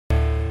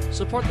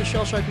Support the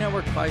Shell Shock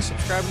Network by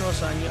subscribing to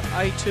us on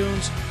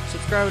iTunes,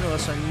 subscribing to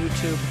us on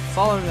YouTube,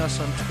 following us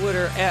on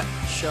Twitter at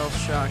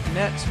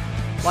ShellShockNet,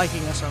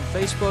 liking us on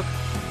Facebook,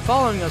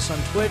 following us on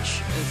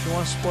Twitch, and if you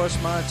want to support us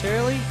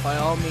monetarily, by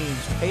all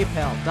means,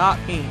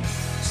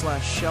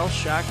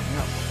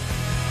 paypal.me/ShellShockNetwork.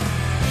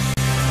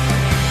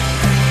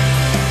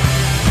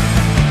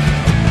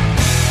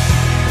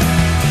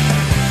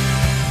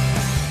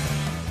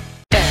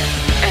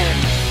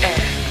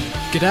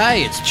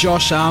 G'day, it's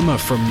Josh Armour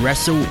from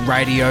Wrestle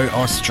Radio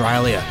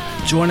Australia.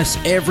 Join us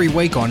every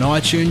week on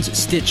iTunes,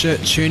 Stitcher,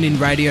 TuneIn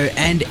Radio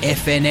and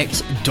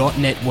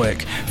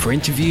FNX.network for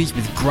interviews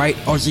with great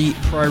Aussie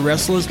pro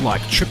wrestlers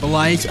like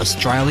Triple A's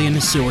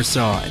Australian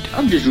Suicide,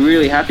 I'm just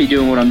really happy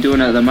doing what I'm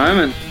doing at the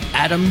moment.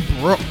 Adam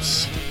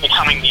Brooks,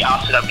 Becoming the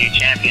RCW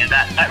champion,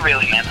 that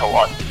really meant a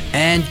lot.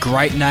 and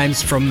great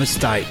names from the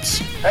States.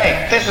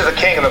 Hey, this is the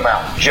king of the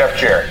mountain, Jeff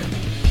Jarrett.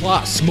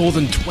 Plus, more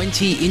than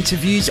 20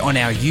 interviews on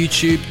our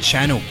YouTube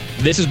channel.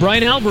 This is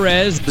Brian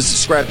Alvarez. This is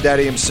Scrap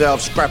Daddy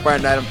himself, Scrap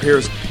Iron Adam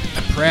Pierce.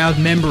 A proud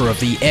member of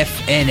the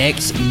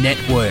FNX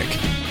network.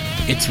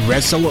 It's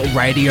Wrestle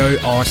Radio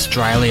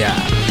Australia.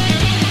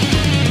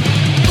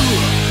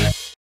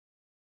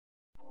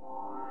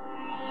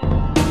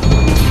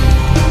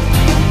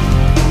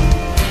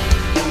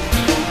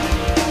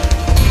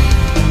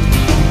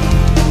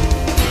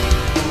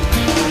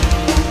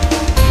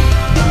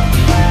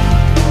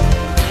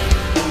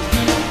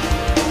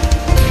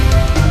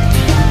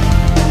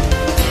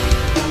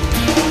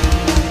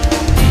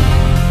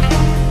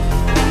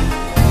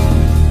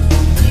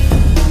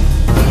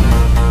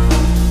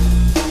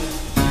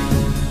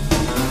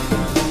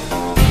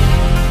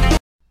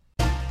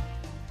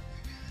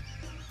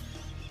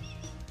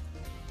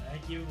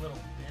 Thank you, little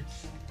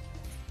bitch.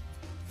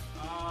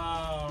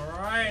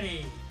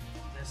 Alrighty.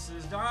 This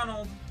is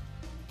Donald,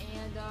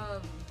 And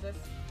this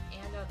is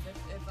Danny.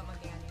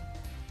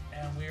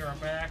 and we are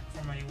back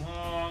from a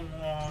long,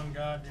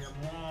 goddamn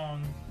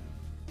long,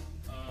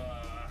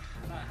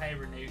 not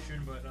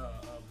hibernation, but, I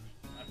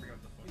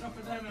forgot the fuck. You know,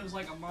 for them it was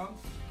like a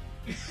month.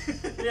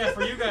 Yeah,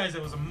 for you guys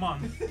it was a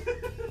month.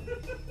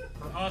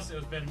 For us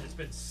it's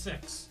been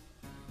 6.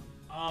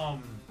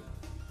 I'm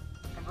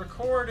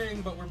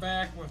recording, but we're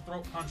back with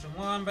Throat Punch and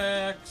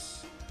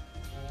Lombax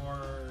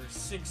for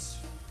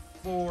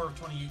 6/4 of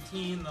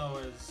 2018, though,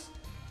 as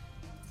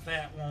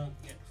that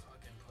won't get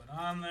fucking put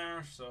on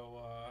there.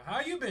 So,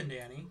 how you been,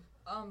 Danny?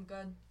 Good.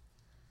 Good.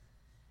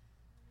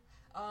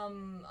 How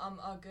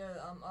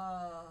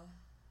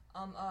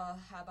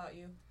about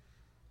you?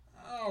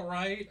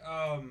 Alright,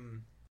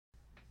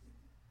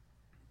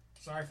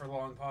 sorry for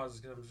long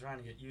pauses, because I'm trying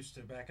to get used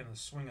to back in the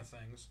swing of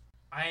things.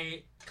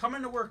 I come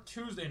into work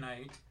Tuesday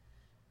night,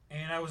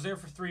 and I was there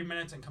for 3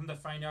 minutes, and come to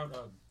find out,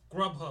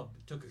 Grubhub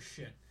took a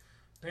shit.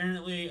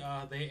 Apparently,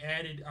 they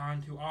added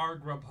onto our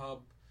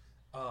Grubhub,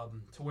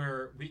 to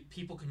where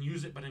people can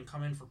use it, but then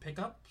come in for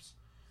pickups.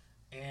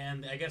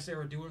 And I guess they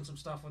were doing some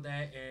stuff with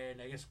that,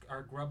 and I guess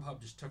our Grubhub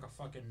just took a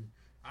fucking...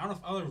 I don't know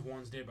if other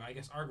ones did, but I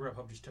guess our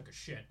Grubhub just took a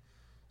shit.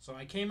 So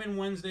I came in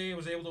Wednesday,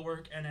 was able to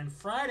work, and then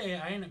Friday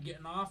I ended up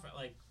getting off at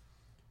like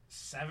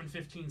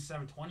 7:15,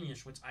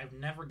 7:20ish, which I've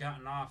never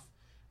gotten off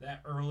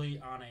that early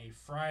on a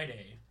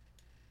Friday.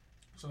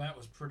 So that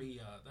was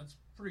that's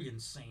pretty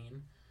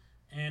insane.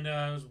 And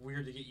it was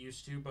weird to get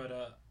used to, but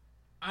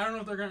I don't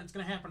know if it's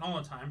gonna happen all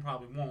the time,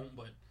 probably won't,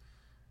 but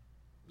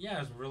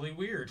yeah, it's really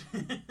weird.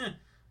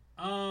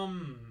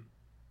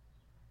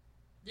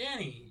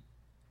 Danny,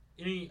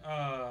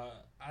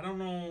 I don't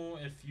know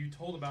if you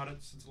told about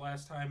it since the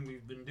last time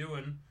we've been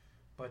doing,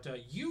 but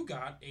you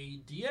got a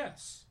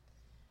DS.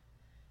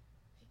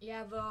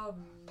 Yeah, the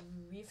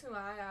reason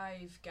why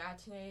I've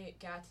gotten a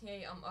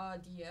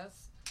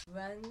DS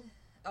when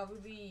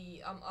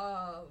the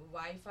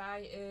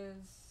Wi-Fi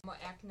is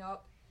acting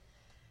up,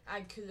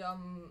 I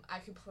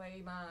could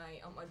play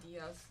my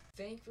DS.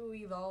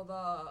 Thankfully though,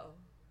 the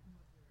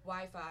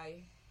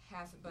Wi-Fi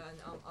hasn't been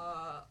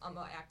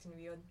acting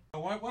weird.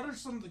 What are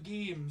some of the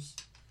games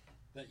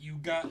that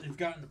you've gotten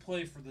to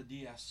play for the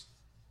DS?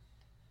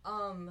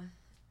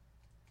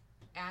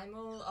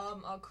 Animal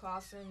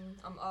Crossing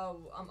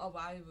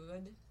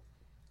Wildwood,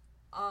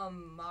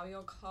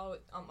 Mario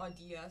Kart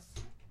DS,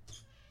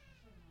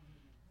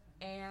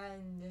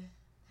 and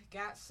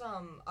got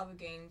some other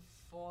games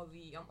for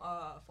the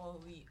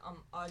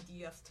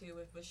DS too,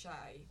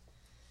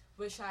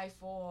 which I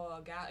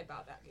forgot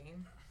about that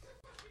game.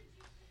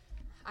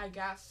 I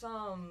got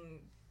some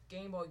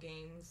Game Boy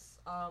games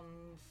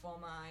for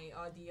my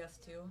DS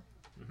too.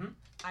 Mm-hmm.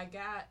 I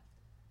got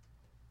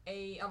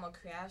a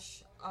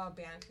Crash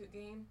Bandicoot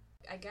game.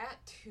 I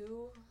got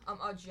 2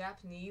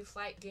 Japanese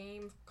like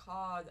games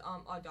called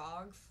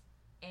Dogs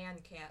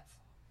and Cats.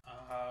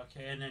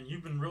 Okay, and then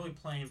you've been really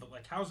playing, but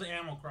like, how's the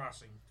Animal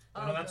Crossing?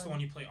 I know that's the one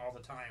you play all the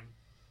time.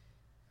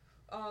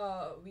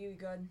 Really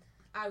good.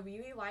 I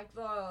really like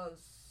the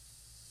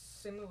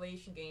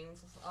simulation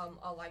games.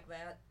 I like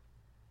that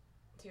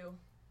too.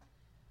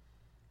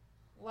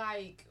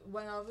 like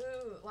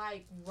whenever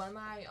when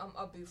my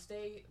a boost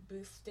day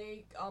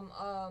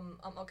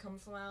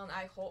comes around,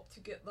 I hope to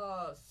get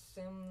the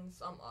Sim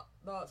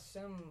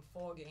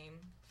 4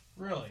 game.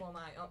 Really? For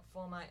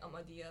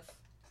my DS.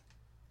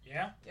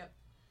 Yeah? Yep.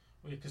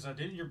 Wait, because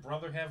didn't your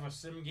brother have a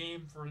sim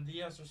game for a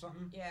DS or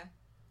something? Yeah.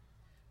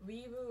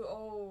 We were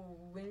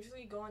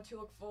eventually going to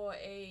look for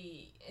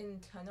a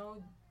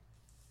Nintendo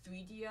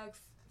 3DS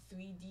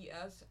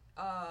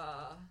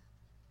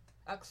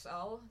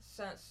XL,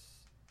 since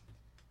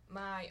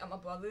my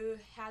brother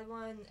had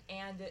one,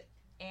 and it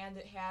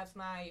has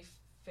my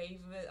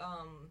favorite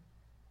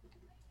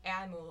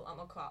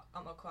Animal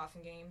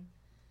Crossing game.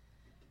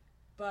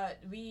 But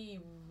we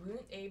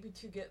weren't able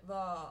to get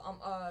the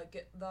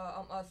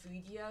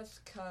 3DS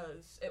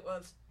because it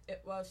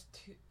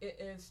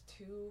is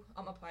too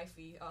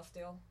pricey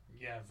still.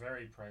 Yeah,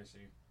 very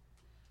pricey.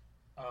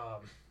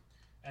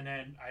 And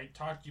then I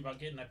talked to you about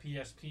getting a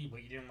PSP,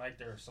 but you didn't like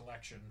their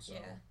selection, so.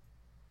 Yeah.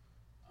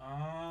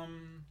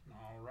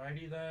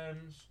 Alrighty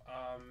then.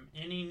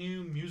 Any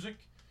new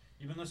music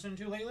you've been listening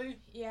to lately?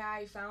 Yeah,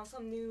 I found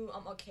some new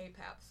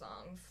K-pop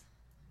songs,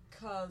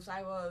 cause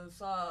I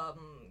was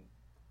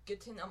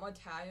getting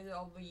tired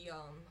of the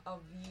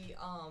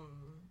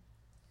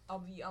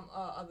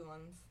other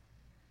ones.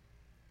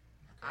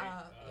 Okay.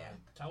 Yeah.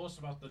 Tell us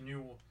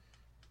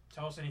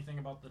anything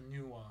about the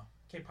new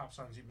K-pop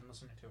songs you've been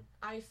listening to.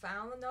 I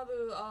found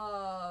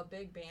another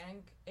Big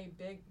Bang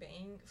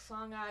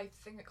song, I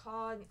think it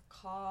called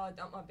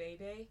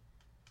Baby.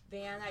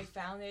 Then I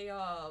found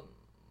a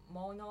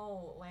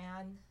Mono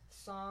Land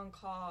song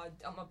called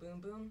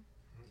Boom Boom.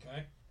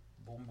 Okay.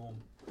 Boom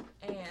Boom.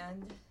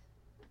 And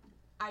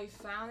I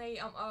found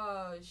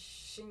a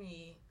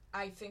Shimmy.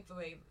 I think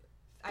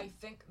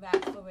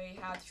that's the way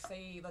how to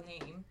say the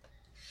name.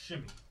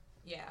 Shimmy.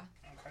 Yeah.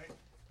 Okay.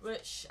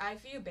 Which I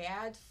feel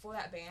bad for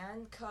that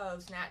band,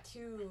 cause not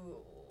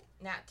too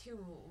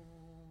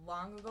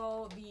long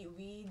ago the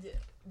lead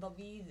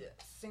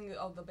singer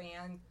of the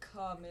band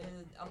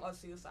committed a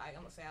suicide.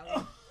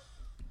 Sadly.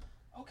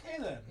 Okay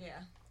then.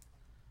 Yeah.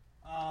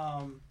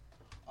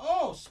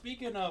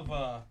 Speaking of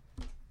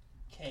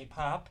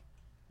K-pop.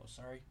 Oh,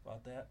 sorry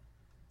about that.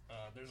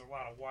 There's a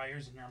lot of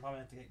wires in here. I'm probably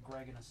gonna have to get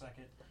Greg in a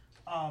second.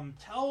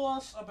 Tell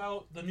us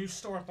about the new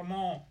store at the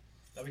mall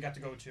that we got to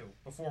go to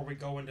before we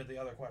go into the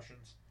other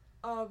questions.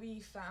 We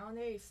found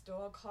a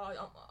store called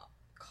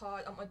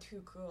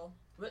Too Cool,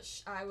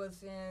 which I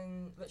was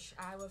in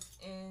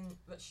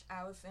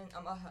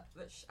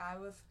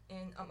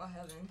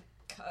heaven,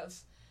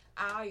 cause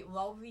I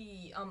love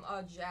the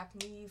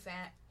Japanese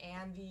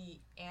and the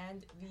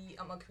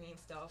Korean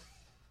stuff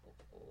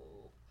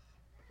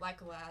like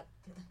that.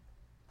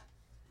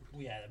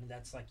 Yeah, I mean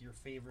that's like your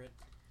favorite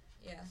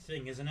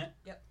thing, isn't it?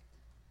 Yep.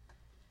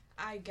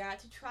 I got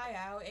to try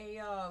out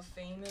a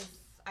famous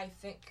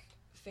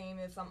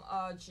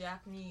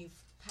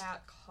Japanese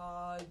pack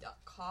called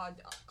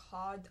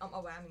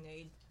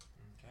Raminade.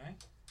 Okay.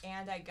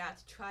 And I got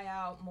to try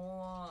out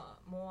more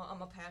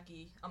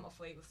Pocky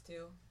flavors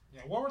too.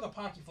 Yeah, what were the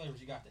Pocky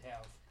flavors you got to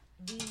have?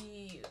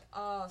 The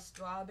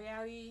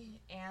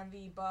strawberry and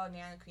the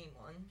banana cream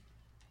one.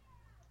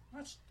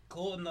 That's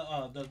cool. And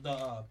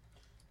of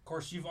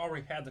course, you've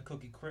already had the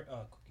Cookie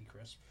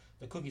Crisp,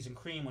 the cookies and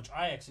cream, which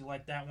I actually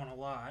like that one a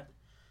lot.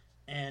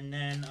 And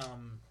then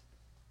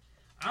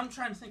I'm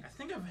trying to think. I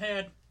think I've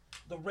had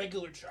the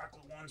regular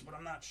chocolate ones, but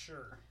I'm not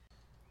sure.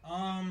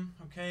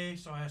 Okay,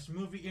 so I asked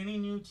any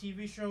new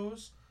TV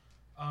shows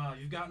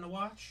you've gotten to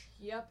watch?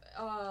 Yep.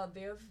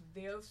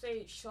 There's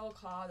a show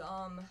called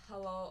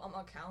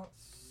Hello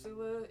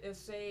Counselor.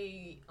 It's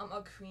a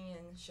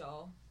Korean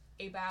show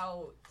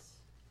about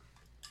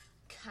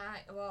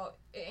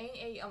it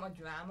ain't a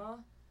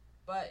drama,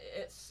 but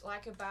it's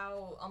like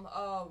about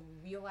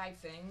real life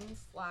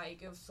things.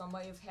 Like if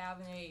somebody's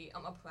having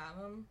a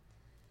problem,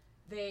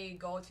 they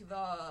go to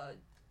the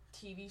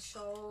TV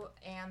show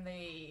and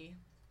they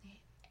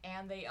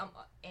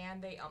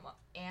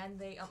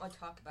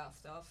talk about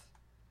stuff.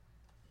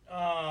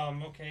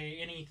 Okay.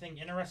 Anything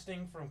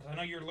interesting because I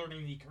know you're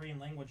learning the Korean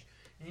language.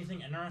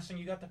 Anything interesting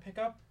you got to pick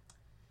up?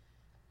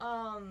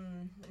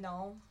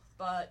 No,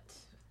 but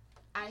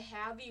I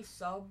have the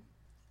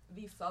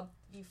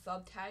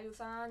subtitles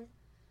on,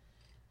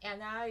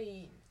 and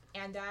I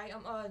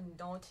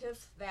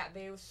noticed that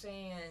they were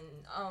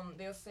saying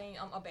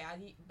a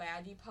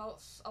baddie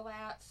parts a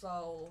lot.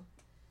 So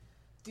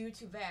due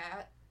to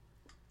that,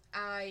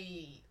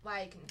 I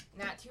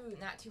not too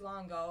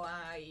long ago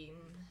I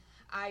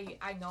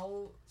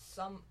know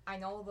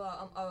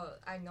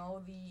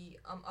the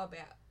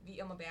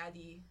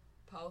baddie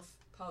parts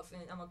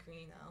in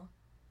Korean now.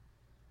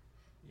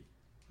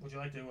 Would you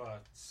like to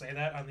say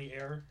that on the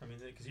air? I mean,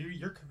 because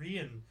your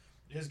Korean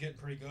is getting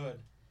pretty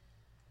good.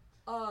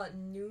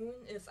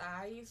 Noon is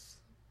eyes,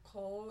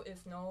 Ko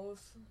is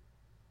nose,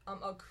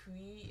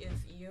 Kri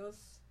is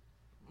ears,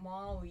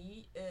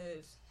 Mali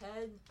is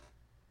head,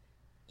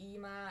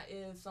 Ima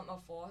is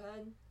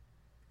forehead,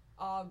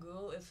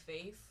 Agul is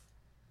face,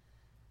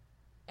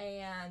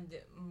 and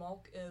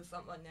Mok is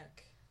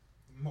neck.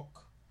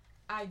 Mok.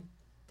 I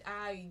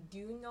I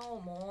do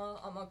know more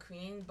a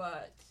Queen,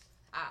 but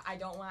I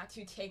don't want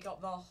to take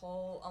up the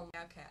whole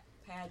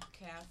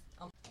podcast.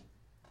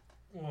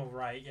 Well,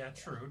 right, yeah,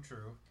 true.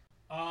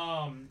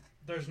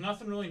 There's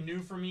nothing really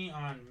new for me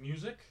on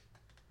music.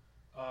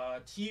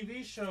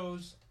 TV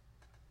shows,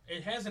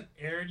 it hasn't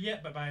aired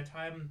yet, but by the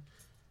time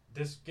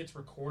this gets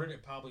recorded,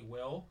 it probably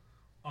will.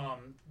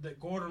 That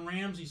Gordon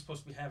Ramsay's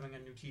supposed to be having a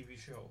new TV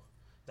show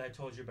that I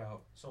told you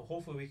about. So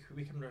hopefully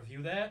we can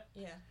review that.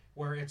 Yeah.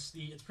 Where it's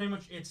pretty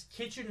much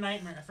Kitchen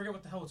Nightmare. I forget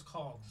what the hell it's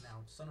called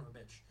now. Son of a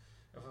bitch.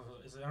 I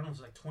don't know if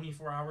it's like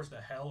 24 hours to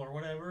hell or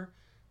whatever.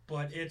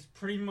 But it's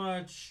pretty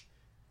much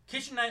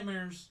Kitchen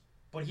Nightmares,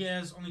 but he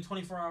has only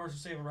 24 hours to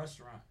save a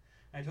restaurant.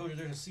 And I told you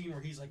there's a scene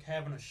where he's like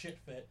having a shit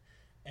fit.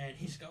 And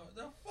he's going,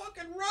 the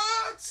fucking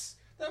rats!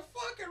 The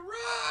fucking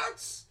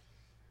rats!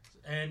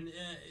 And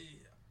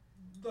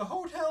the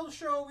hotel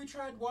show, we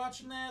tried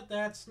watching that.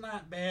 That's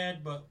not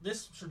bad, but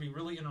this should be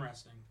really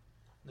interesting.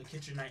 The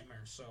Kitchen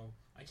Nightmares. So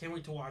I can't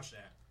wait to watch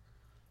that.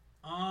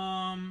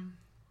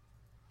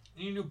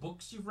 Any new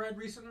books you've read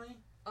recently?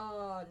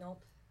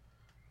 Nope.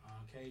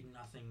 Okay,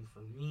 nothing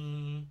for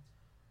me.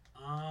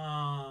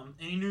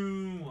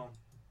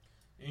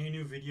 Any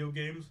new video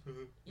games?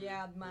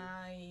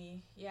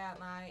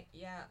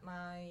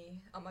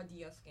 my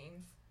DS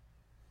games.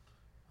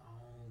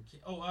 Okay.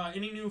 Oh,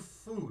 any new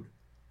food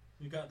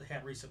you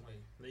had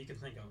recently that you can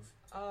think of?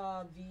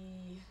 A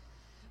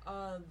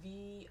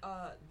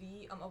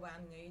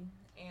lemonade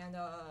and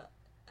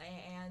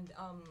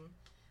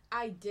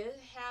I did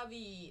have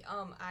the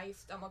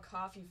iced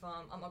coffee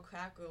from a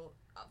cracker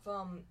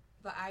from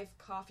the iced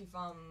coffee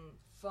from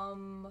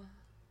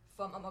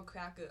a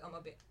cracker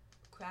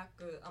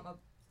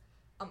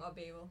a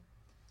bagel.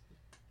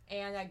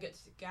 And I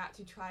got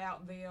to try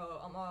out their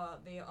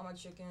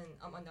chicken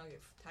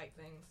nuggets type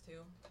things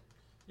too.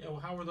 Yeah, well,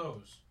 how were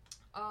those?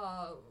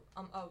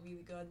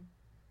 Really good.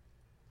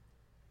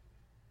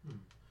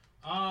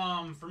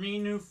 For me,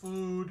 new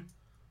food.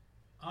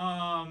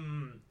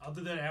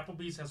 Other than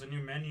Applebee's has a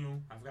new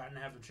menu. I've gotten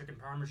to have the chicken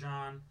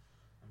parmesan.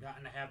 I've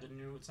gotten to have the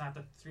new. It's not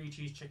the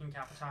 3-cheese chicken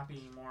capitalpi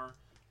anymore.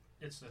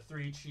 It's the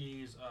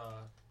 3-cheese.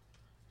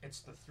 It's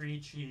the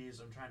 3-cheese.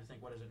 I'm trying to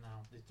think. What is it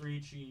now? The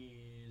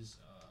 3-cheese.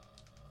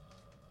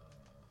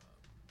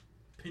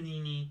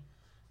 Panini.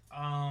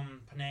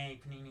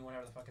 Panini,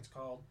 whatever the fuck it's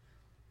called.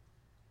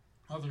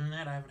 Other than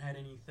that, I haven't had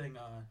anything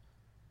that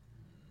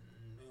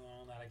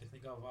I can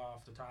think of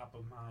off the top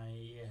of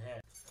my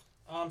head.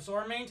 So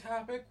our main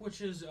topic,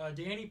 which is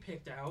Danny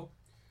picked out,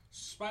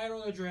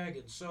 Spyro the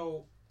Dragon.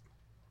 So,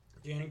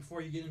 Danny,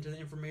 before you get into the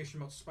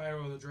information about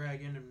Spyro the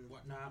Dragon and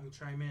whatnot, let me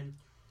chime in.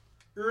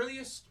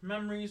 Earliest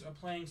memories of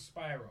playing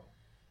Spyro?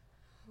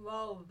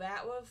 Well,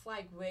 that was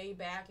like way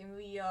back in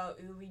the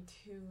early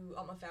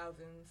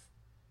 2000s.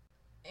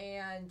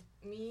 And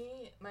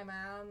me, my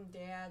mom,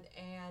 dad,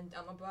 and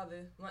my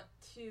brother went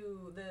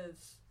to the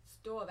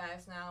store that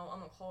is now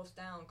closed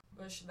down,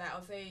 which that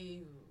was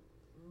a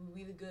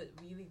really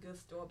good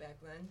store back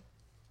then.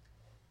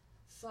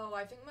 So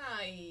I think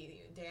my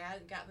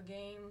dad got the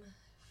game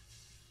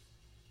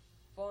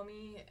for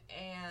me,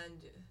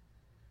 and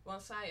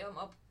once I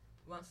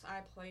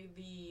played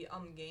the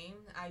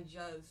game, I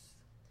just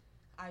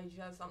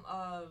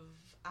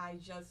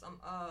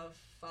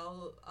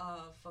fell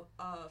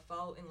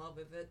in love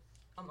with it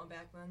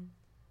back then.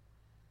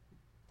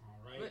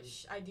 All right.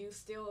 Which I do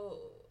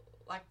still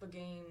like the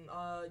game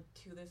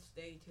to this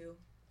day too.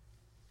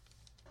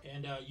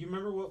 And you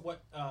remember what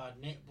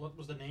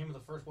was the name of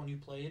the first one you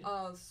played?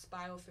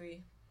 Spyro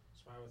 3.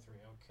 Spyro 3,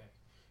 okay.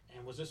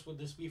 And would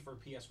this be for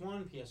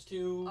PS1,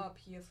 PS2?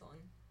 PS1.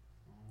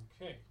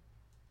 Okay.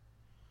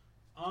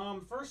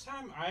 First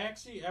time I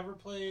actually ever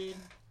played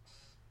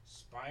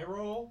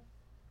Spyro.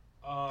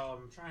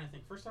 I'm trying to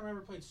think. First time I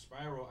ever played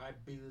Spyro, I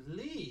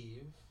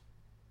believe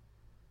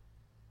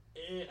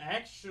it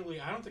actually.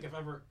 I don't think I've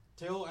ever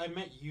till I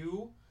met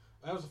you.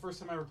 That was the first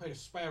time I ever played a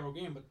Spyro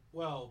game, but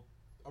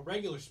a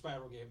regular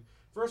Spyro game.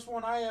 First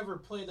one I ever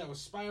played that was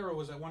Spyro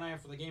was that one I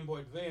have for the Game Boy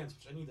Advance,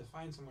 which I need to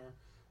find somewhere,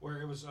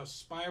 where it was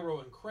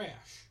Spyro and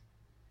Crash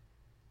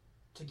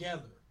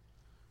together.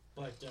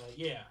 But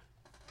yeah,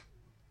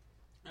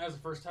 that was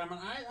the first time, and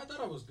I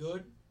thought it was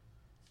good.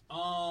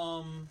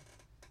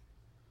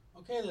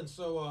 Okay then,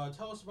 so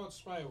tell us about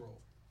Spyro.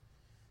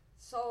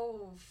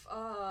 So,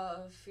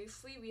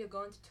 firstly, we are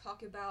going to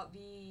talk about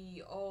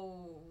the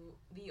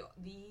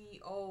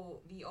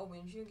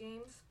Winju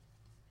games,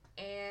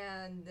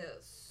 and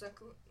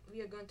second,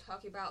 we are going to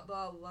talk about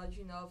the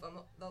Legend of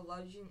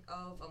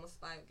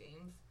Spyro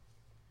games.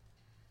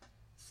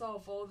 So,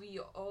 for the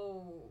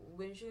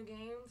Winju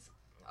games,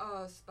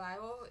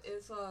 Spyro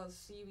is a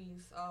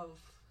series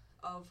of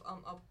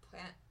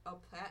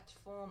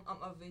platform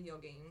of video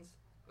games,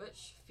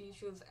 which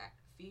features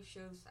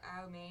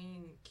our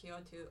main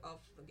character of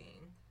the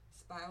game,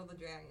 Spyro the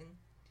Dragon.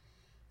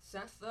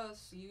 Since the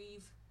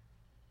series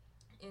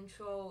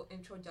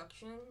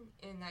introduction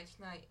in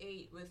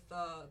 1998 with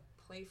the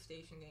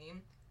PlayStation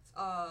game,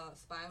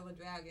 Spyro the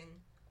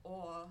Dragon,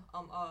 or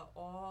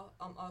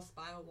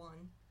Spyro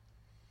 1.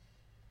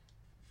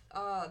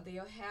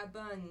 there have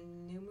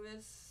been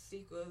numerous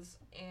sequels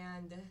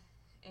and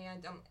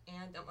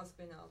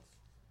spin-offs.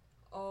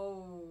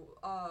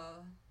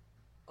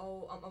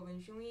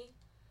 Originally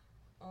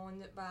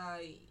owned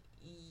by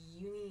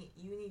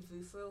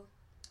Universal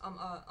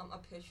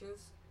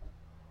Pictures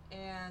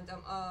and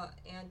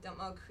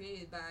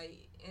created by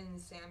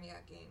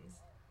Insomniac Games.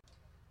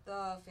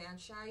 The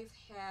franchise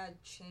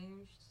had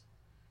changed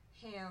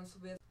hands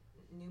with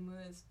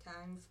numerous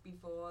times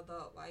before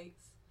the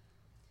rights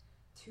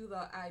to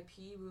the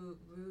IP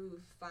were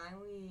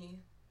finally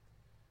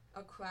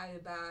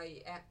acquired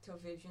by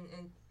Activision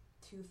in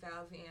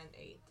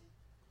 2008.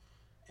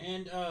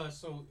 And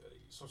so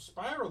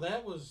Spyro,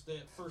 that was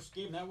that first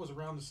game. That was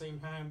around the same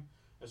time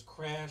as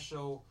Crash.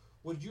 So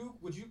would you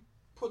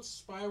put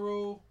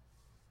Spyro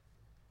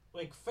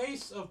like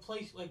face of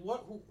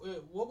what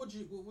would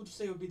you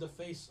say would be the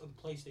face of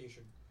the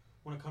PlayStation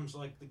when it comes to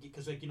like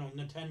because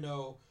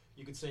Nintendo,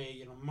 you could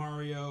say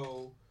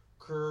Mario,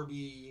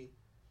 Kirby,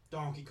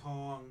 Donkey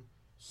Kong,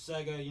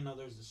 Sega.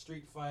 There's the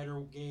Street Fighter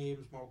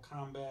games, Mortal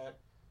Kombat,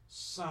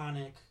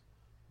 Sonic.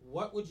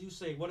 What would you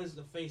say? What is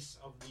the face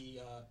of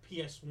the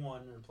PS1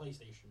 or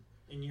PlayStation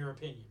in your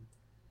opinion?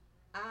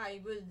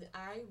 I would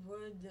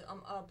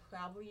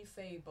probably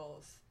say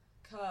both,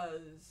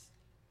 cause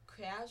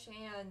Crash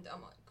and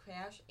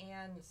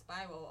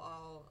Spyro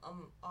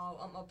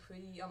are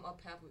pretty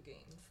popular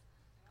games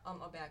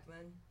back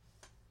then.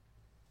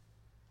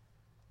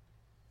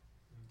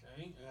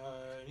 Okay,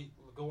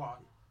 go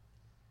on.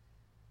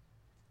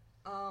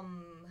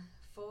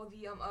 For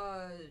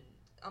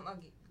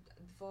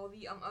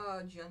the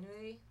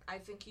genre, I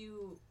think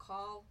you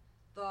call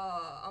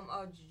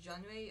the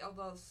genre of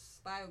the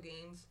Spyro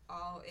games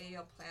are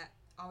a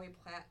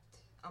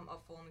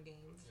platform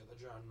games. Yeah, the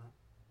genre.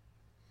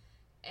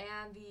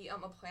 And the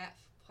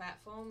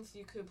platforms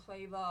you could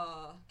play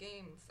the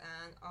games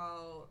and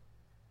are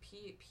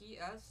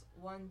PS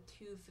 1,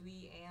 2,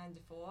 3, and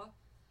 4,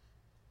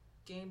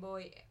 Game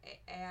Boy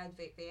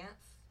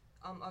Advance,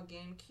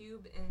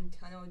 GameCube,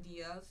 Nintendo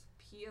DS,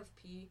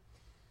 PSP,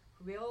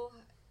 Real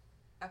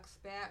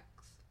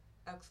Xbox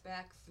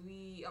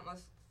 3,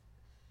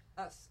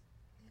 Xbox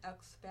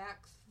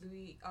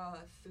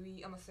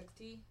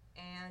 360,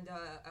 and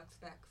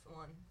Xbox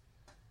One.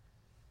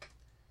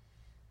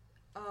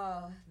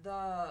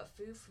 The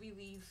first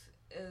release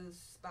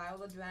is Spyro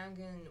the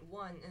Dragon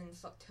 1 in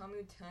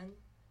September 10th,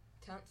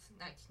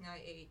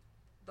 1998.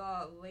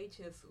 The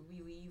latest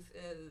release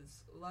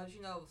is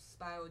Legend of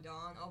Spyro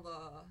Dawn of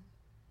the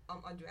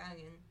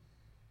Dragon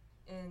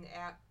in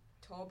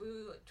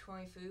October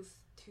 21st,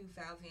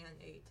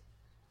 2008.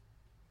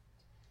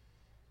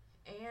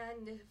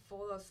 And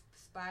for the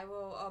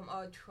Spyro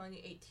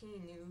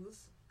 2018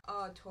 news,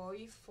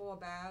 Tori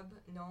Forbab,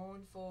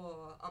 known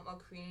for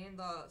creating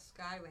the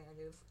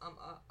Skylanders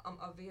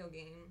a video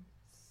game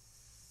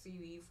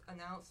series,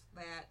 announced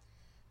that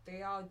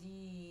they are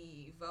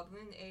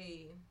developing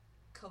a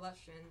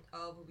collection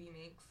of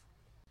remakes.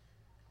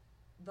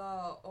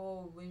 The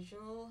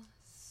original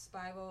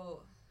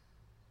Spyro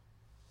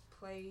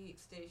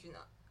PlayStation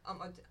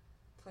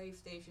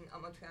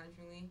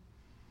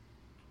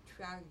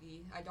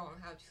tragedy. I don't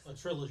know how to. A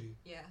trilogy.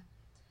 Yeah,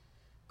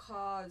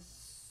 cause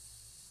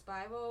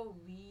Spyro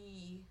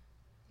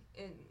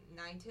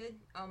reignited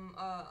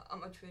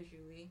a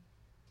trilogy.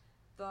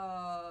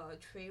 The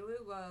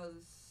trailer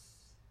was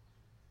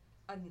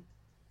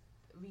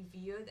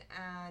revealed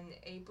on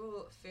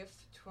April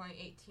 5th,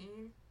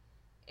 2018,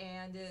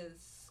 and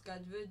is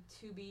scheduled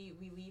to be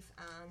released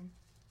on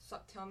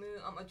September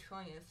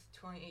 20th,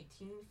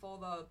 2018 for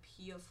the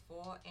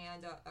PS4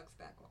 and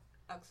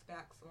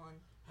Xbox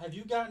One. Have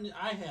you gotten?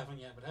 I haven't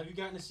yet, but have you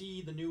gotten to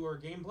see the newer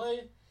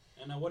gameplay?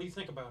 And what do you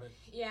think about it?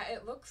 Yeah,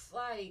 it looks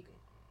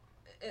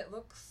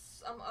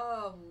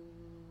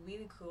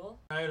really cool.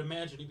 I would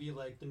imagine it'd be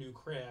like the new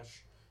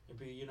Crash. It'd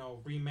be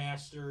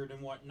remastered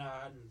and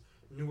whatnot, and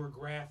newer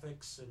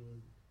graphics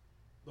and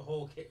the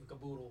whole kit and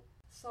caboodle.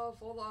 So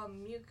for the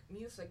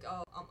music,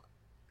 I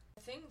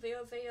think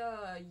there's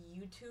a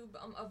YouTube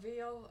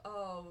video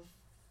of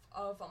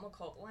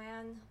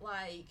Copeland,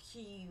 like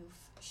he's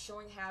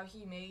showing how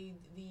he made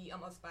the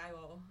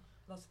Spyro.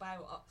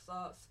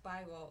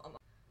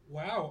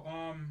 Wow.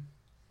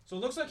 So it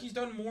looks like he's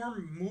done more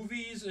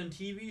movies and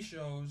TV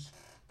shows,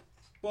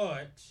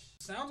 but it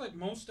sounds like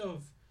most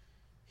of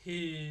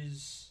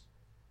his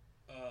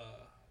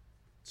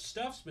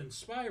stuff's been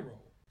Spyro.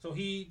 So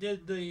he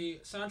did the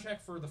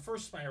soundtrack for the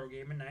first Spyro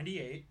game in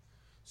 '98.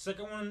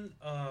 Second one,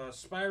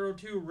 Spyro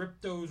 2,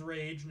 Ripto's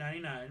Rage,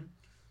 '99.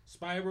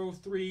 Spyro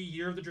 3,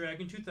 Year of the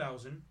Dragon,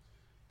 2000.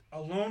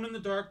 Alone in the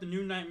Dark, The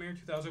New Nightmare,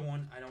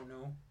 2001. I don't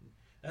know.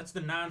 That's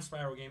the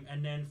non-Spyro game.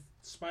 And then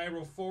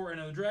Spyro 4,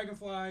 Enter the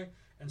Dragonfly,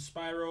 and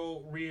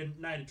Spyro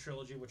Reignited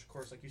Trilogy, which, of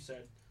course, like you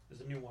said, is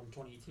the new one in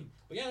 2018.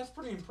 But yeah, that's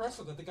pretty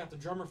impressive that they got the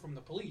drummer from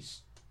The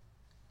Police.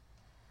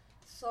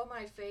 So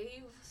my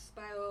fave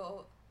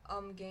Spyro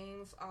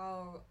games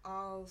are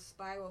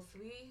Spyro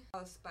 3,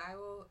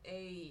 Spyro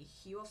A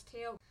Hero's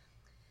Tale,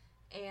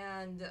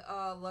 and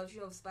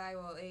Legend of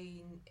Spyro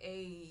A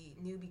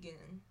New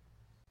Beginning.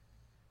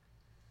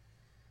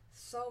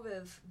 So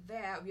with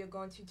that, we are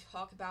going to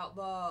talk about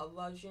the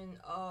Legend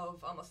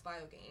of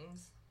Spyro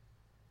games.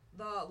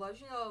 The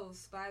Legend of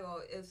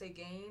Spyro is a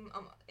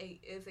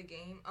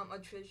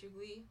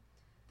trilogy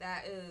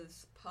that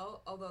is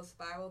part of the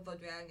Spyro the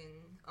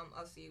Dragon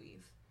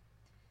series.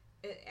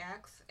 It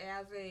acts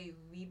as a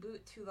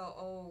reboot to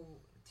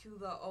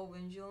the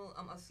original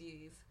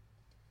series.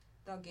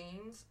 The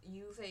games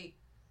use a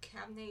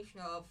combination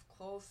of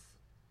close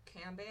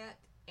combat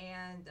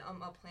and a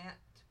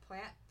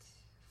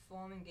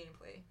platforming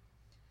gameplay,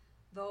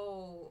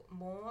 though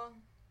more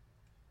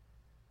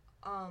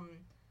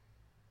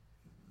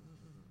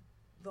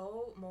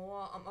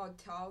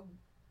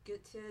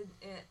targeted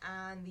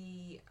on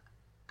the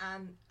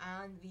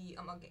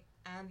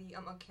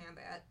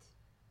combat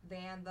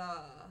than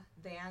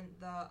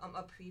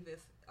the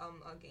previous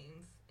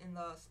games in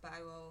the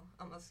Spyro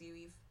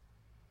series.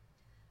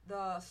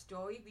 The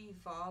story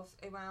revolves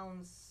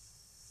around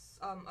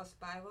a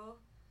Spyro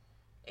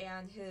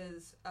and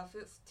his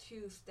efforts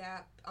to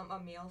stop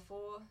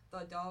Malfoy,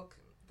 the Dark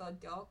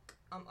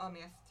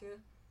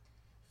Master,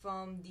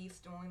 from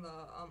destroying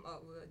the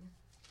wood.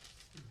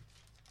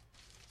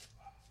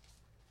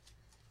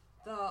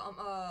 The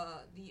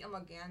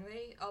genre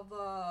of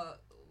the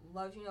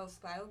Legend of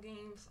Spyro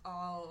games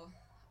are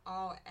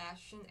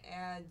action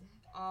and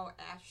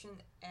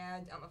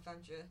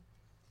adventure,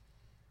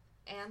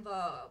 and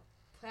the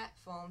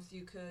platforms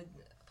you could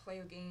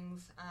play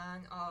games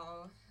on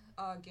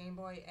are Game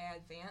Boy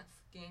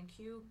Advance,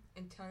 GameCube,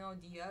 Nintendo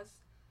DS,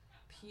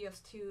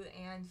 PS2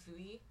 and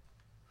 3,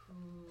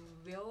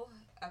 Real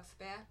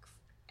Xbox,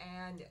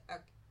 and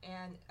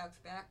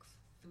Xbox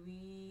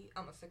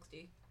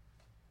 360.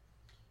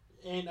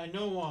 And I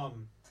know,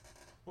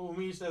 when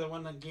we used to have the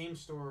one that game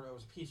store that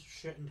was a piece of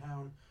shit in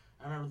town,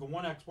 I remember and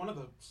I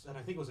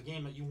think it was a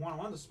game that you wanted,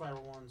 one of the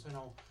Spyro ones. I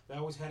know they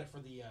always had it for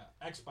the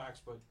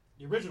Xbox, but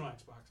the original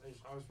Xbox. I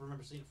always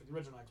remember seeing it for the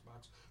original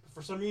Xbox. But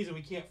for some reason,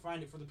 we can't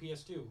find it for the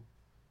PS2.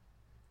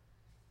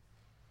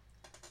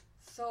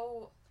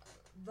 So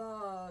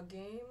the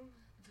games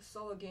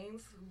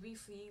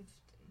received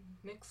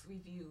mixed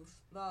reviews.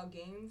 The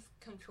game's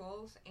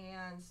controls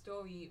and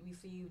story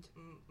received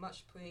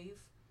much praise,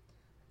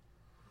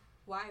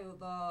 while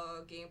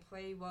the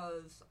gameplay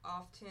was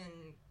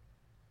often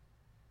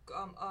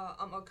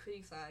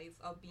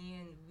criticized of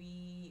being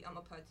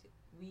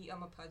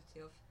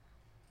repetitive.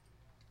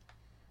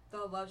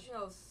 The Legend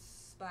of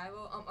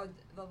Spyro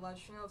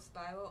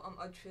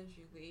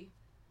trilogy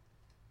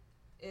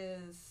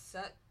is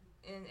set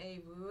in a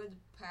world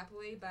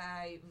populated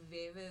by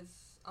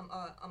various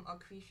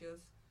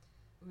creatures,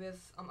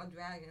 with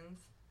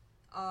dragons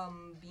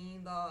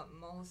being the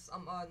most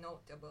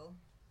notable.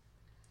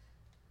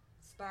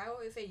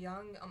 Spyro is a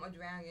young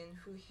dragon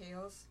who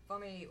hails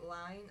from a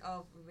line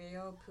of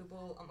rare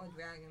purple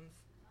dragons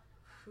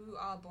who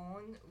are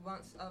born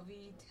once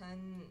every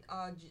 10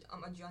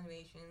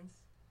 generations,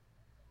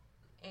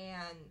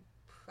 and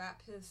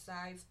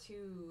prophesies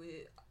to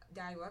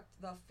direct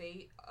the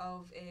fate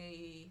of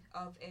a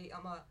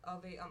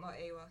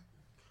era.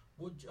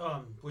 Would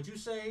you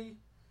say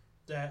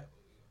the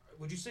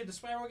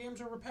Spyro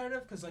games are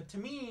repetitive? Because, like, to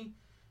me,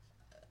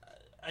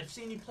 I've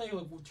seen you play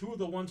like two of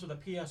the ones with the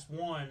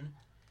PS1,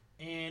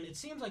 and it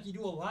seems like you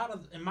do a lot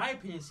of, in my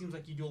opinion, it seems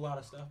like you do a lot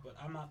of stuff, but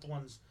I'm not the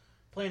ones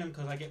playing them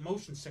because I get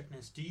motion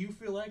sickness. Do you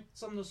feel like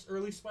some of the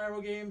early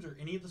Spyro games, or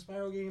any of the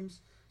Spyro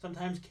games,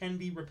 sometimes can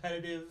be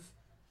repetitive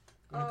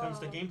when it comes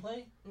to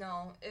gameplay?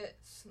 No,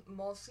 it's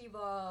mostly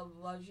the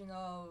Legend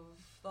of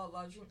Spyro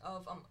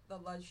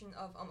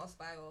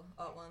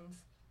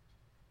ones,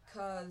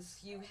 because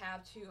you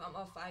have to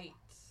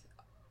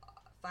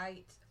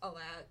fight a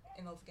lot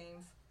in those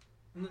games.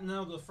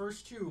 No, the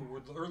first two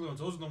were the early ones.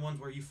 Those are the ones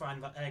where you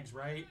find the eggs,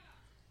 right?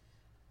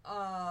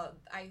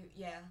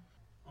 Yeah.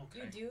 Okay.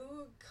 You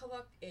do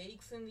collect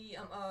eggs in the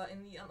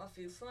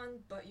first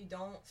one, but you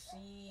don't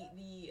see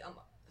the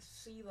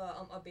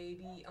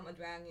baby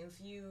dragons.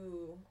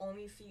 You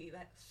only see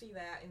that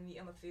in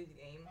the third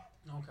game.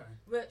 Okay.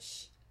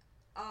 Which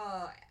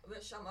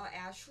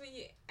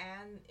actually,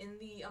 and in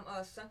the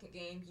second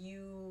game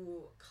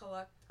you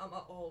collect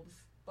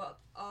orbs. But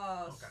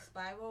okay.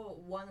 Spyro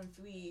 1 and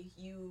 3,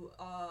 you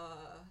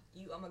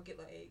get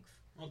the eggs.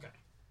 Okay.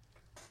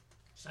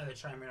 Just had to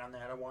chime in on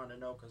that. I wanted to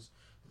know, because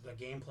the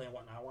gameplay and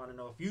whatnot, I want to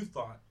know if you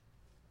thought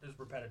it was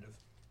repetitive.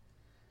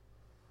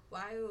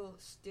 While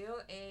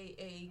still a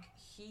egg,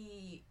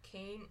 he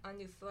came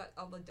under threat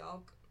of the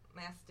Dark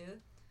Master,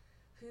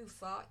 who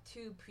sought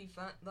to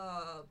prevent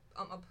the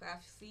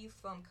prophecies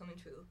from coming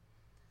true.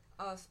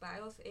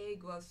 Spyro's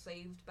egg was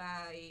saved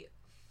by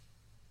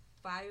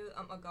Fire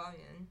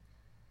Guardian.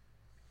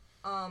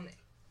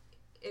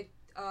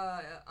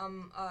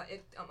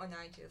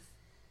 Ignitus,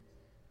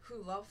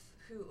 who left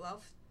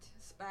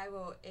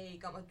Spyro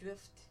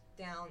drift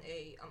down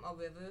a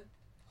river,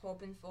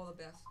 hoping for the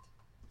best.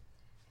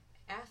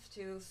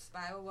 After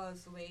Spyro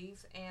was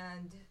raised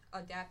and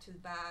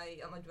adapted by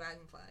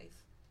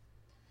dragonflies,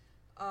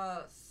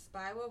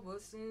 Spyro will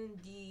soon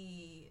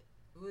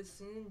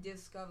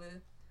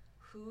discover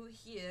who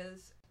he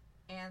is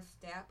and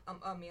Step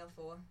Meal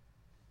 4.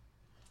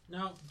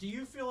 Now, do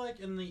you feel like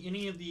in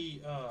any of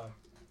the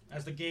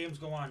as the games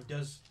go on,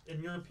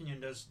 in your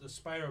opinion, does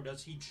Spyro,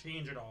 does he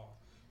change at all?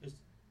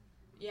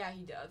 Yeah,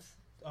 he does.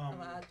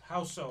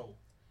 How so?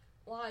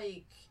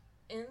 Like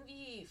in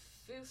the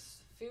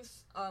first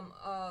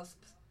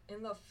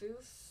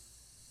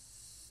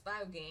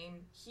Spyro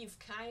game, he's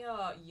kind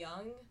of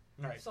young.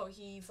 Right. So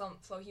he's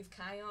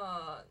kind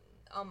of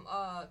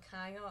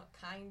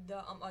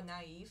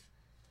naive,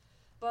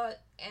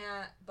 but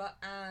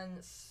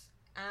on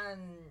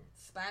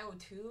Spyro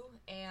 2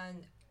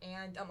 and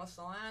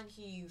so on,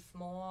 he's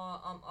more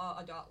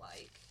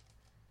adult-like.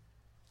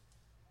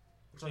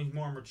 So he's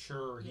more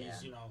mature. Yeah.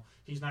 He's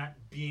he's not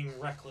being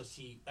reckless.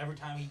 Every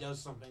time he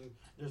does something,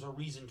 there's a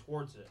reason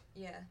towards it.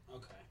 Yeah.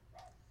 Okay.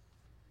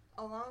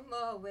 Along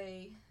the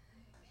way,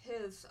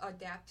 his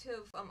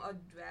adaptive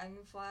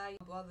dragonfly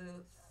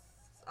brother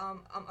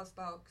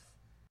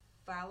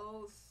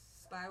follows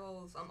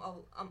Spyro's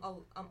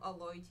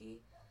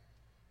loyalty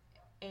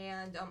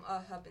and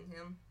helping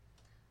him.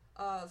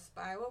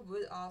 Spyro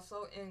would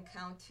also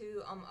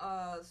encounter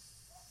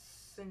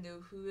Cinder,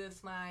 who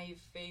is my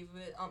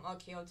favorite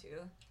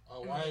character.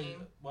 Oh,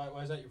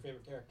 why is that your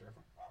favorite character?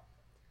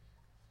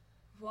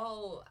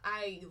 Well,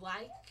 I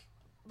like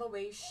the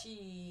way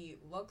she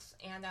looks,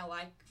 and I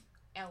like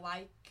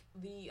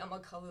the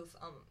colors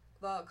on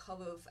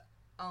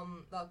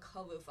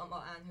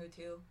her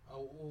too.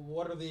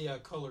 What are the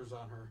colors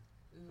on her?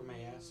 If I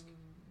may ask.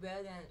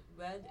 Red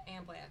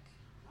and black.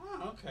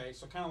 Oh, okay.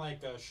 So kind of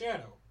like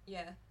Shadow.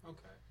 Yeah.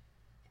 Okay.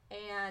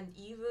 And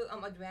either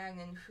a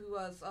dragon who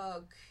was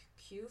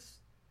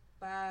accused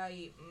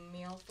by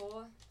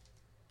Malfoy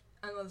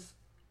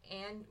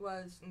and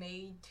was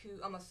made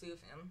to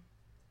serve him.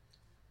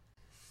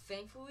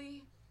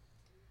 Thankfully,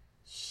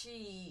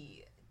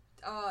 she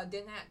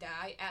did not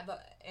die at the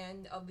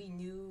end of the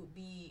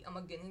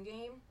beginning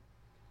game.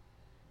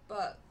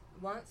 But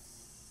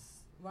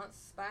once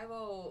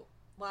Spyro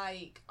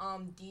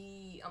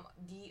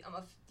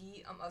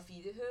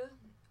defeated her,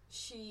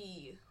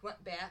 she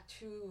went back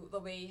to the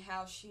way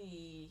how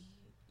she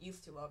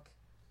used to look.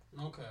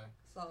 Okay.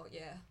 So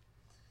yeah.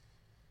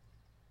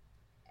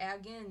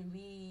 Again,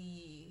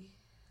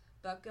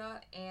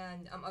 Becca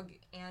and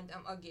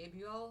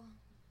Gabriel,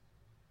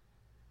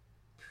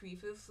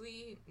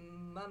 previously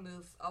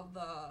members of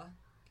the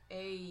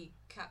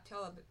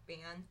cappella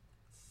band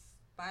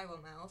Spiral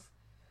Mouth,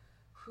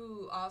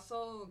 who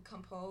also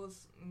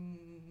composed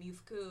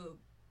musical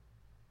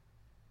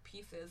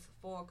pieces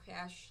for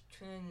Crash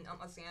Twin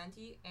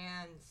Sanity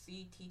and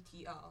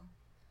CTTL,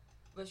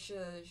 which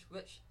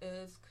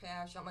is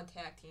Crash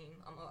Tag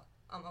Team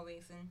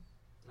Racing.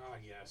 Oh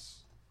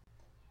yes.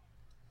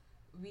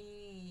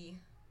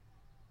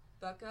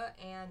 Becca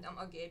and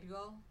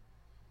Gabriel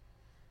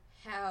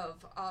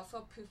have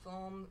also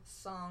performed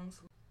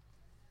songs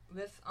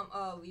with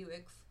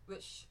lyrics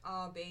which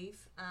are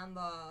based on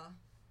the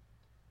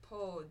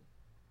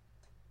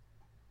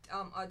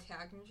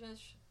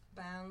antagonist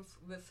bands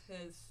with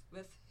his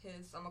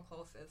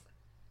closest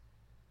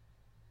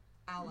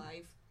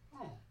allies,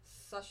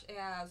 such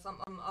as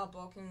a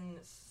Broken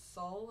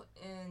Soul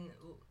in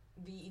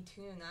the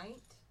Eternal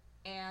Night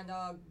and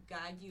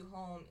Guide You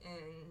Home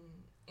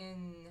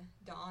in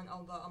Dawn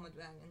of the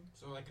Dragon.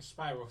 So like a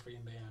Spyro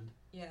theme band.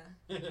 Yeah.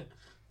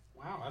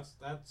 Wow,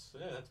 that's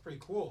pretty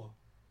cool.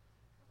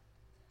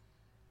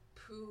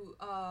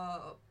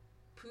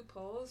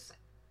 Pupil's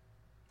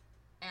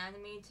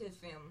animated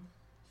film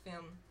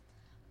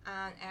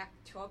on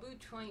October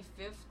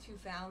 25th,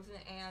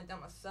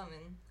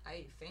 2007,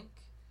 I think.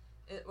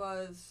 It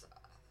was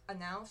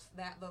announced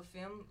that the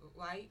film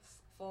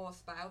rights for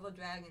Spyro the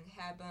Dragon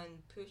had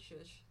been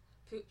purchased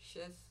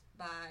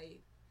by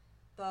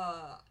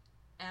the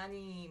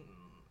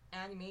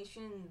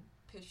animation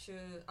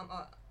picture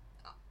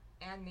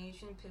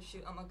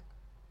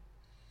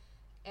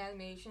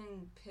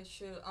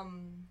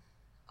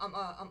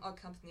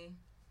company.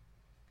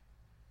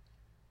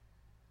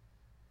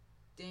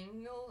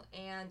 Daniel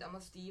and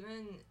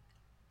Stephen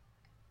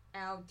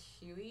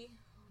Altieri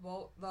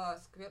wrote the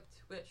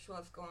script, which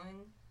was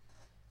going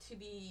to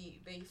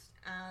be based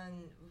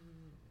on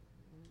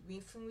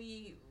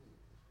recently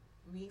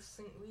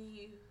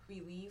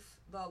released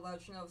The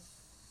Legend of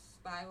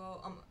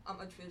Spyro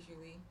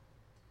trilogy.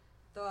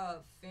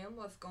 The film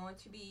was going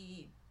to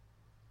be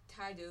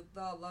titled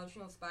The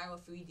Legend of Spyro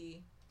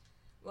 3D.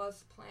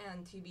 Was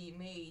planned to be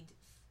made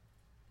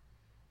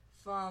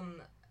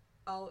from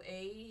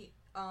LA,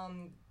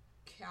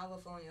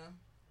 California,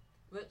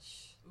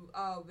 which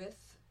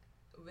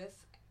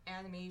with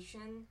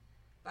animation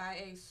by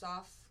a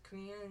South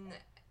Korean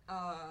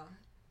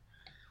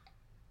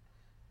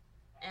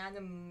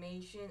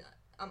animation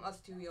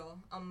studio,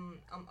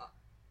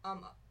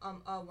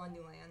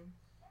 Wonderland.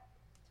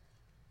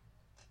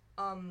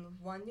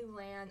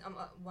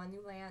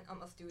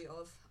 Wonderland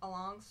Studios,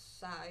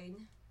 alongside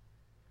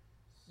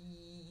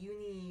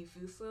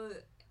Universal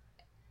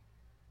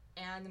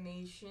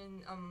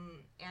Animation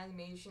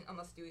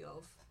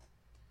Studios.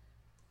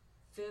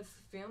 this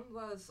film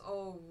was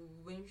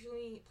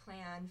originally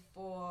planned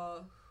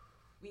for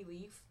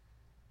release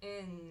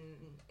in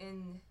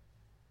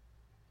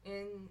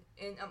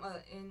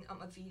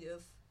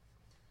theaters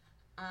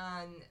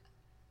on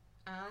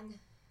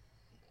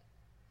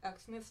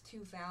Xmas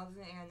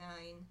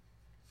 2009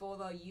 for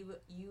the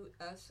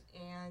U.S.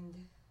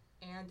 and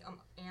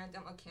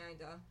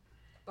Canada,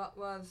 but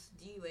was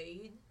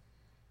delayed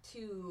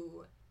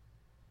to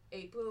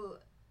April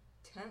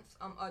 10th,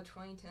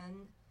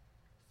 2010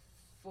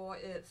 for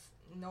its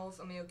North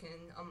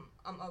American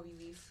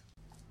release.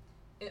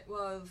 It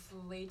was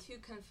later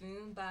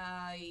confirmed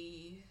by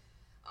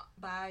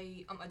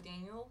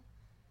Daniel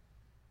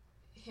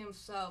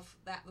himself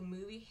that the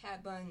movie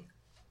had been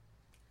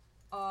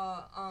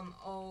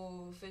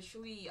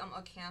officially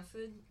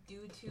canceled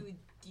due to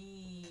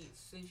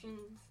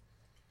decisions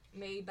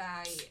made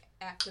by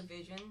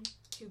Activision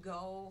to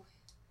go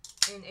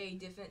in a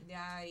different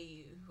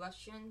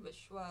direction,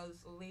 which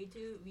was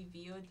later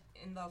revealed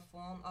in the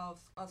form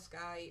of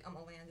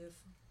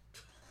Skylanders.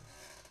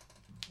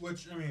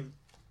 Which, I mean,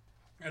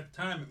 at the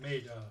time it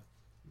made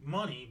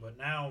money, but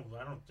now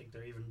I don't think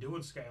they're even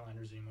doing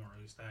Skylanders anymore.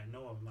 At least I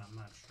know of them. I'm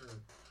not sure.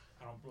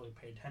 I don't really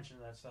pay attention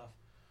to that stuff.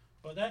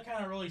 But that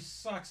kind of really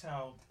sucks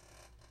how...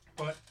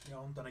 But, you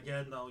know, then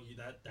again, though,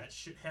 that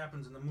shit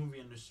happens in the movie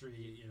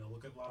industry. You know,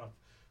 look at a lot of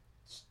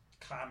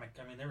comic.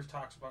 I mean, there was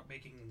talks about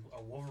making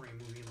a Wolverine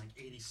movie in like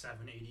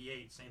 87,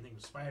 88. Same thing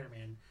with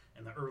Spider-Man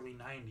in the early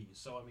 90s.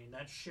 So, I mean,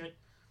 that shit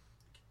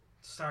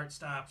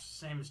stops,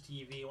 same as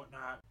TV and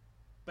whatnot.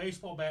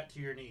 Baseball bat to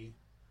your knee.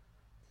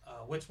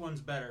 Which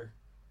one's better?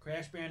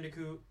 Crash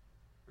Bandicoot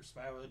or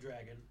Spyro the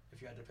Dragon,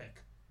 if you had to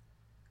pick?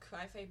 Could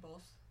I say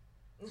both?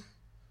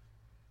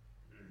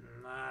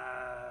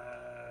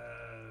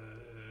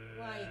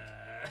 Like,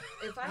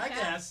 if I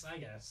guess.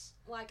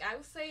 Like, I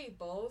would say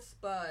both,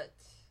 but...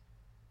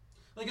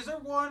 Like, is there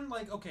one,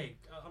 like, okay,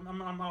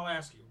 I'll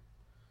ask you.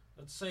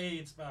 Let's say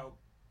it's about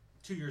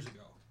 2 years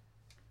ago.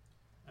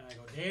 And I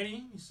go,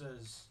 Daddy, he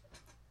says,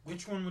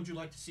 which one would you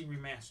like to see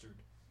remastered?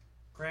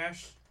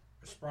 Crash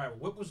or Spyro?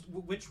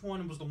 Which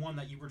one was the one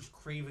that you were just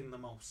craving the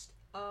most?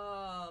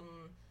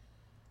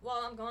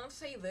 Well, I'm gonna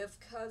say this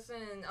because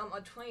in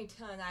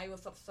 2010 I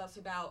was obsessed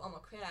about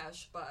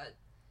Crash, but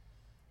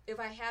if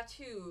I had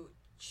to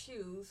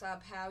choose, I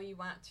probably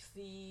want to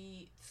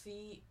see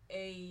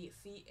a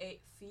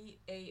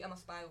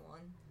Spyro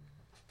one.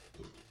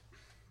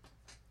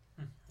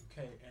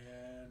 Okay,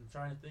 and I'm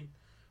trying to think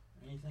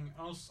anything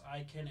else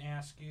I can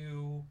ask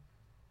you.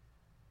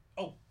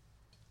 Oh,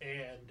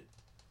 and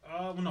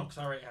well, no, because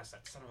I already asked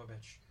that son of a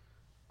bitch.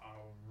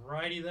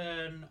 Alrighty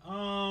then.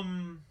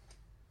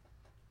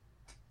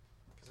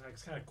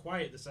 It's kind of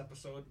quiet this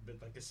episode,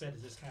 but like I said,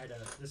 it's just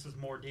this was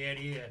more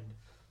Daddy, and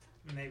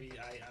maybe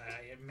I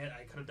admit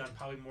I could have done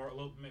probably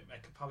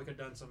could have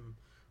done some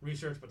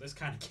research, but this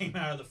kind of came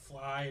out of the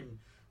fly, and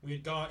we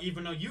had gone,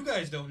 even though you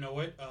guys don't know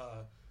it,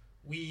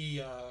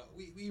 we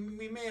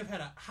may have had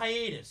a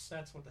hiatus.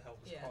 That's what the hell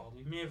it was called.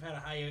 We may have had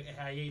a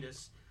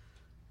hiatus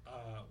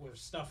with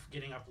stuff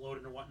getting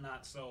uploaded and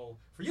whatnot. So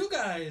for you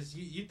guys,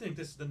 you think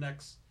this is the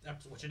next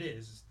episode, which it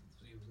is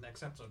the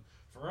next episode.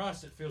 For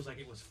us, it feels like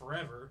it was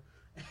forever.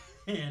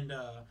 And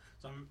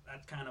so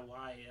that's kind of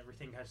why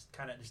everything has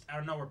kind of just out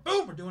of nowhere.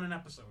 Boom! We're doing an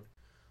episode.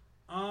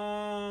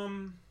 Well,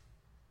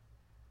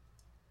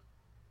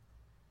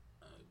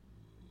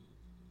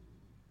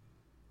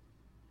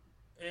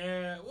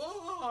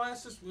 I'll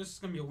ask this. This is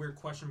gonna be a weird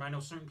question, but I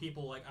know certain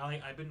people like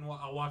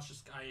I'll watch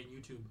this guy on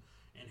YouTube,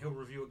 and he'll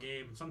review a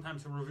game.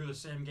 Sometimes he'll review the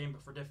same game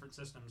but for different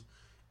systems.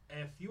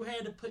 If you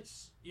had to put,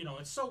 you know,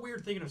 it's so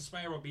weird thinking of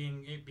Spyro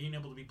being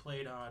able to be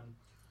played on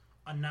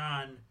a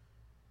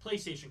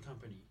non-PlayStation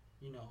company,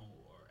 you know,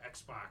 or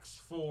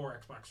Xbox 4,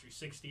 Xbox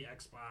 360,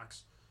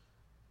 Xbox.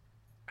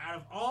 Out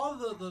of all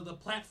the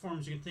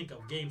platforms you can think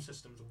of, game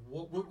systems,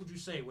 what would you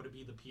say? Would it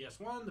be the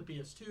PS1, the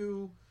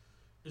PS2?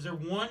 Is there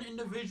one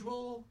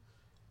individual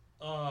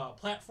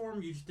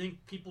platform you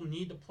think people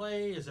need to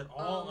play? Is it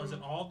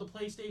all the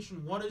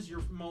PlayStation? What is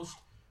your most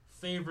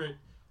favorite,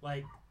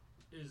 like,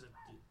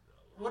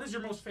 what is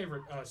your most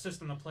favorite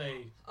system to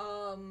play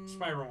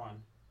Spyro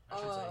on? I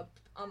should say.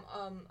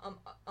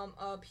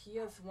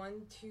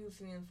 PS1, 2,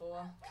 3, and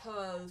 4.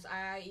 Cause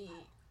I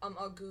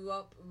grew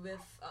up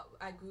with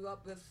a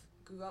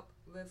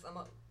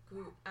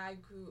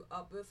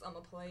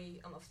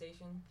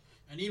PlayStation.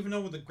 And even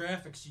though with the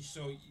graphics, do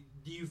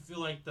you feel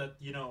like that,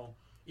 you know,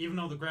 even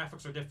though the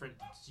graphics are different,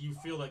 do you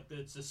feel like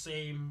it's the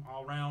same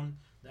all around?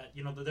 That,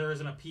 you know, that there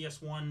isn't a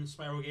PS1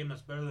 Spyro game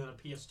that's better than a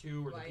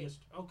PS2 or the PS2?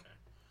 Okay.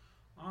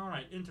 All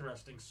right,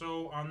 interesting.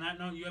 So on that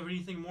note, you have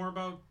anything more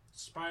about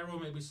Spyro?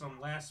 Maybe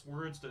some last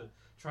words to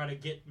try to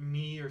get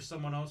me or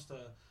someone else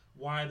to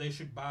why they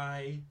should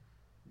buy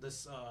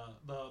this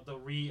the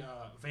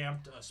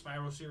revamped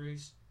Spyro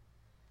series?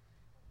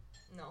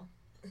 No.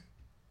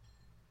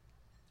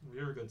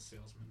 You're a good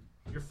salesman.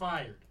 You're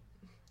fired.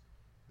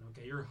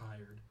 Okay, you're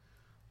hired.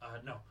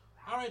 No.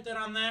 All right, then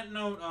on that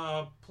note,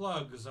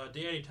 plugs.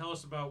 Daddy, tell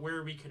us about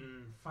where we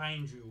can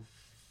find you.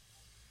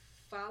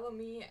 Follow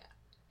me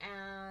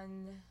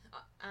and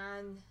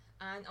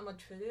I'm a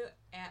Twitter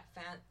at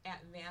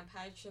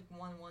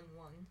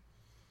VampireChip111.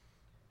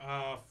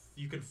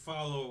 You can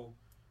follow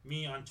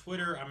me on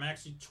Twitter. I'm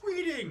actually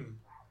tweeting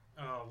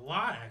a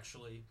lot,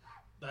 actually.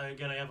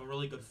 Again, I have a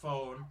really good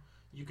phone.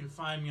 You can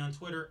find me on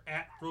Twitter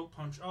at Throat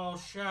Punch All.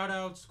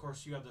 Shoutouts. Of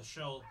course, you have the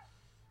Shell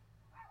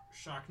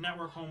Shock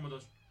Network, home of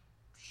the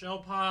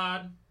Shell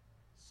Pod.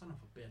 Son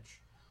of a bitch.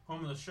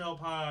 Home of the Shell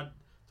Pod.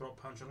 Throat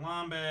Punch and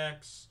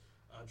Lombax.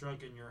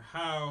 Drunk in Your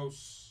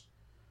House.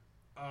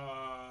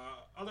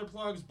 Other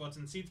plugs, Butts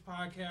and Seats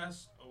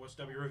podcast.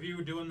 OSW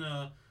Review, doing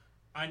the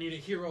I Need a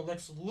Hero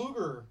Lex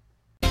Luger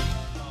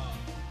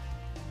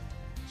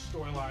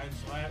storyline,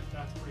 so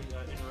that's pretty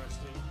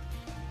interesting.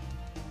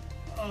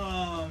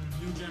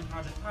 New Gen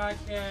Project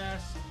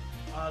podcast.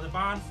 The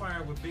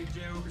Bonfire with Big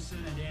J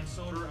Ogerson and Dan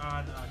Soder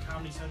on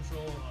Comedy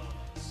Central,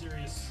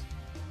 Sirius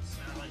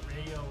Satellite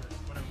Radio, or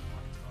whatever the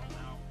fuck it's called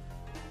now.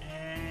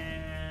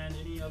 And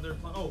any other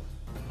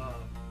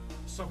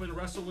Something to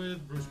Wrestle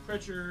With, Bruce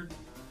Pritchard.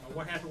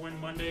 What Happened When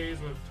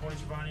Mondays with Tony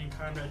Schiavone and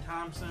Conrad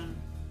Thompson.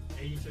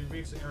 83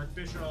 Weeks with Eric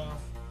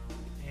Bischoff.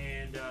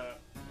 And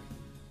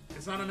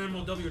it's not on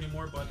MLW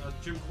anymore, but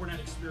Jim Cornette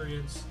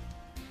Experience.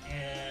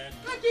 And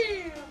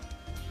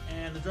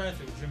and the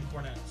Drive-Thru with Jim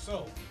Cornette.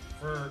 So,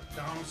 for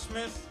Donald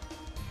Smith.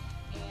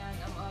 And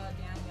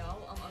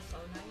Danielle, a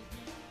Soul Knight.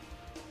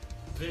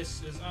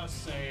 This is us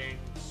saying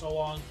so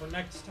long for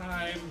next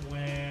time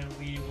when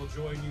we will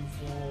join you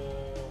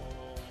for...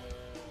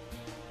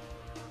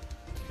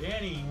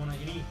 Danny,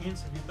 any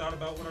hints? Have you thought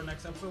about what our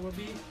next episode would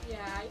be?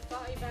 Yeah, I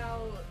thought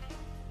about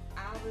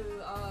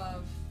our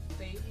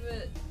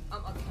favorite a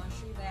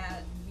country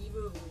that we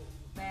will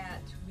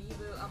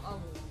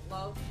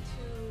love to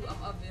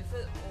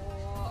visit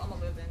or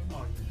live in.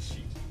 Oh, you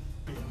cheeky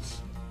bitch!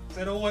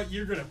 I know what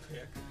you're gonna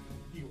pick,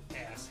 you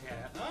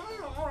asshat.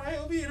 Oh, all right,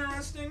 it'll be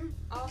interesting.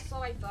 Also,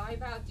 I thought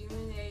about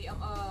doing a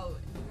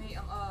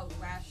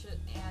Ratchet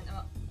and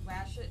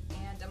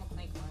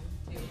Clank one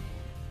too.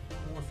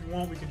 Well, if you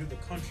want, we can do the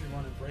country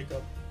one and break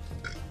up.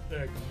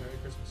 Merry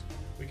Christmas.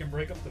 We can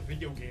break up the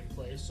video game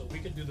play, so we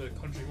could do the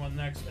country one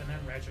next, and then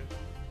Ratchet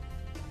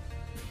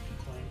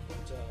Clank.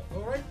 But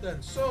all right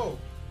then. So,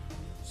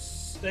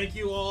 thank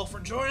you all for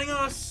joining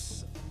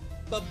us.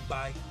 Bye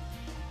bye.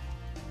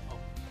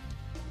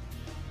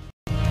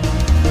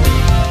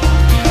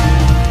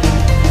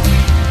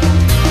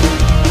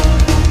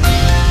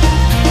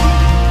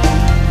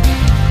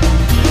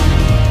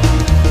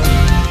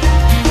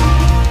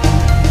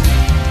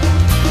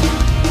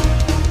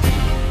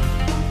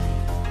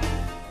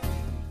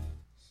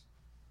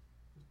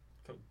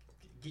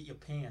 Get your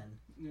pan.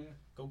 Yeah.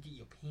 Go get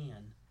your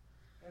pan.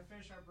 Gotta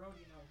finish our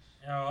Brody notes.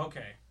 Oh,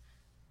 okay.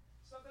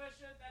 Something that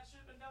should have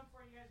been done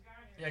before you guys got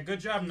here. Yeah,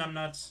 good job,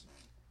 numbnuts.